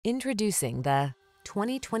Introducing the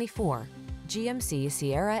 2024 GMC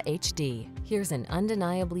Sierra HD. Here's an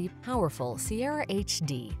undeniably powerful Sierra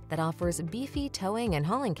HD that offers beefy towing and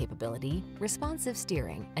hauling capability, responsive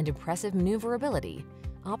steering, and impressive maneuverability.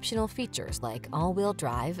 Optional features like all-wheel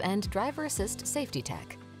drive and driver assist safety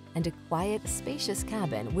tech, and a quiet, spacious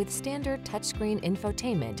cabin with standard touchscreen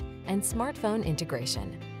infotainment and smartphone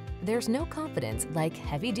integration. There's no confidence like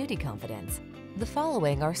heavy-duty confidence. The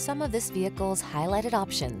following are some of this vehicle's highlighted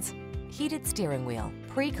options: heated steering wheel,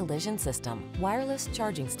 pre-collision system, wireless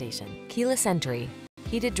charging station, keyless entry,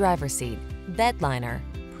 heated driver's seat, bed liner,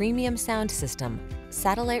 premium sound system,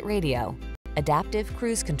 satellite radio, adaptive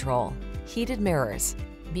cruise control, heated mirrors.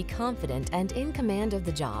 Be confident and in command of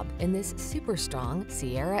the job in this super strong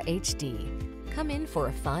Sierra HD. Come in for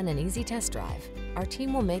a fun and easy test drive. Our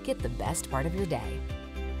team will make it the best part of your day.